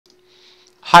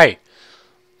Hi,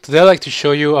 today I'd like to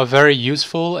show you a very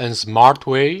useful and smart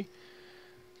way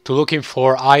to looking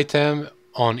for item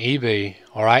on eBay.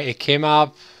 Alright, it came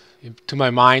up to my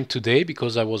mind today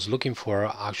because I was looking for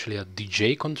actually a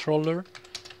DJ controller.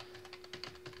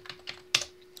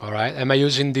 Alright, am I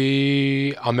using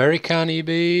the American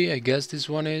eBay? I guess this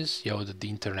one is, the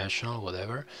international,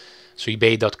 whatever. So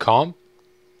ebay.com.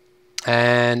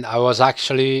 And I was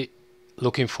actually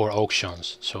looking for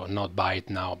auctions, so not buy it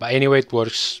now. But anyway, it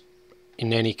works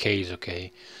in any case,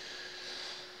 okay.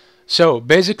 So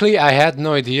basically I had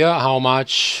no idea how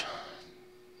much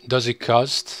does it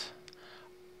cost.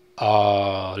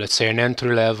 Let's say an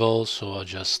entry level, so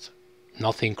just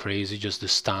nothing crazy, just the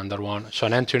standard one. So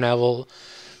an entry level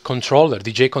controller,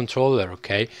 DJ controller,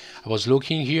 okay. I was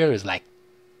looking here, it's like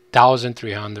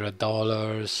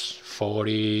 $1,300,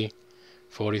 40,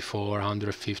 44,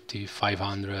 150,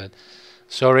 500.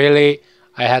 So really,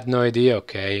 I had no idea,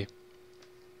 okay.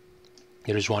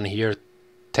 There is one here,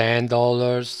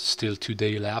 $10, still 2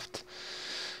 days left.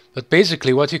 But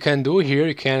basically what you can do here,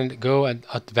 you can go and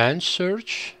advanced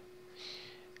search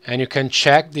and you can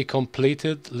check the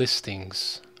completed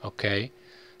listings, okay.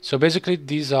 So basically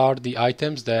these are the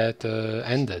items that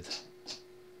ended.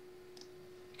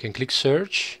 You can click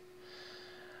search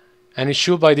and it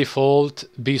should by default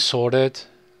be sorted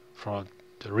from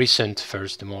the recent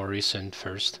first, the more recent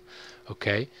first,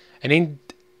 okay. And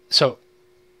so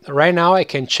right now I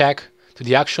can check to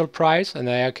the actual price, and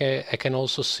I can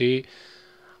also see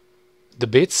the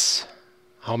bits,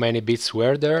 how many bits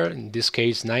were there. In this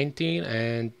case 19,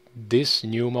 and this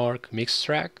Newmark mix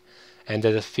track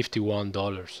ended at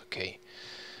 $51, okay.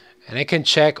 And I can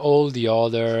check all the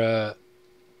other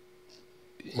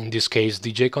in this case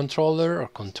DJ controller or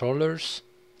controllers.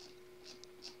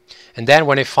 And then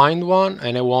when I find one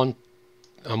and I want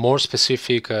a more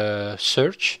specific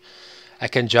search, I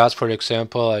can just, for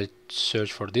example, I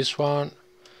search for this one.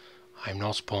 I'm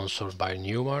not sponsored by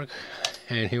Newmark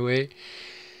anyway.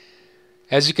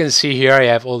 As you can see here, I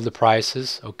have all the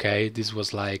prices, okay. This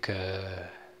was like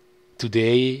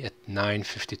today at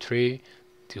 9:53.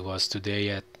 It was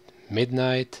today at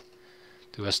midnight.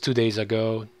 It was 2 days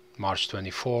ago, March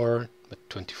 24, but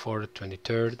 24th,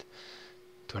 23rd,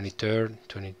 23rd,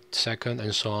 22nd,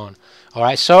 and so on.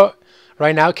 Alright, so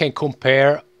right now I can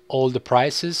compare all the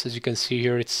prices. As you can see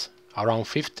here, it's around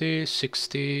 50,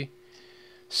 60,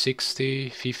 60,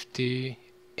 50,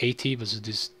 80, but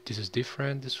this is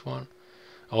different, this one.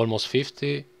 Almost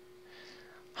 50,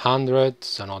 100,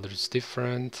 another is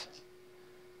different.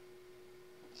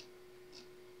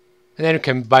 And then you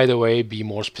can, by the way, be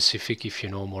more specific if you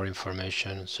know more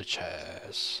information, such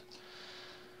as,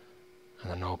 I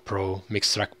don't know, Pro,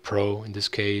 Mixtrack Pro in this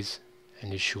case,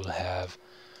 and you should have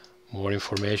more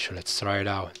information. Let's try it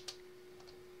out.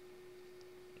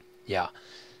 Yeah.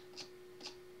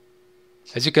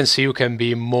 As you can see, you can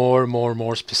be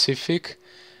more specific,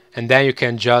 and then you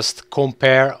can just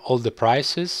compare all the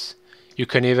prices. You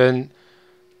can even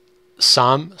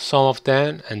sum some of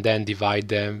them and then divide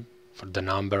them for the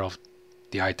number of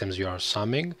the items you are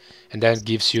summing, and that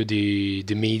gives you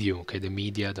the medium, okay, the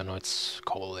media, I don't know what it's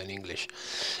called in English.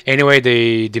 Anyway,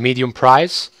 the medium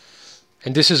price.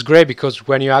 And this is great because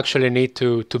when you actually need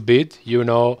to bid, you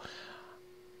know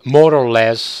more or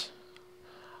less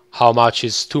how much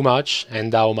is too much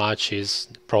and how much is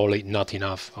probably not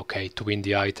enough, okay, to win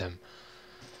the item.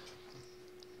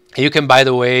 You can, by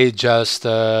the way, just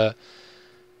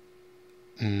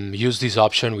use this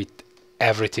option with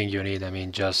everything you need. I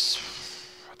mean, just,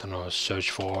 I don't know, search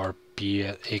for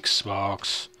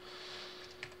Xbox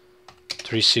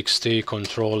 360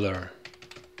 controller,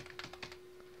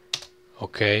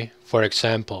 okay, for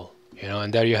example,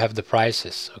 and there you have the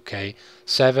prices, okay,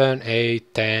 7,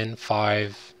 8, 10,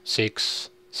 5, 6,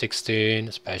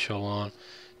 16, special one,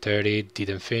 30,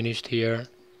 didn't finish here,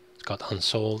 it's got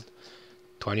unsold,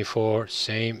 24,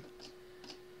 same,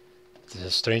 this is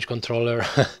a strange controller,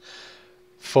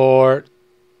 4,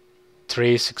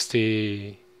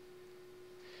 360,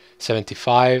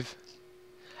 75,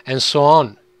 and so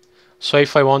on. So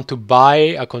if I want to buy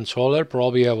a controller,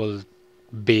 probably I will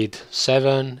bid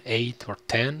 7, 8, or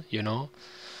 10,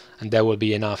 and that will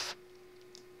be enough.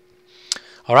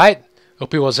 Alright,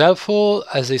 hope it was helpful.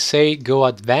 As I say, go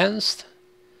advanced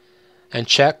and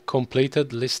check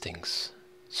completed listings,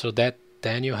 so that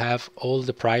then you have all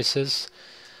the prices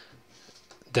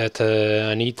that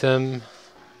an item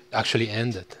actually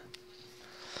ended.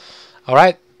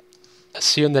 Alright,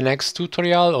 see you in the next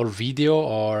tutorial or video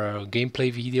or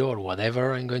gameplay video or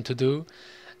whatever I'm going to do,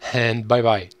 and bye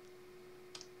bye.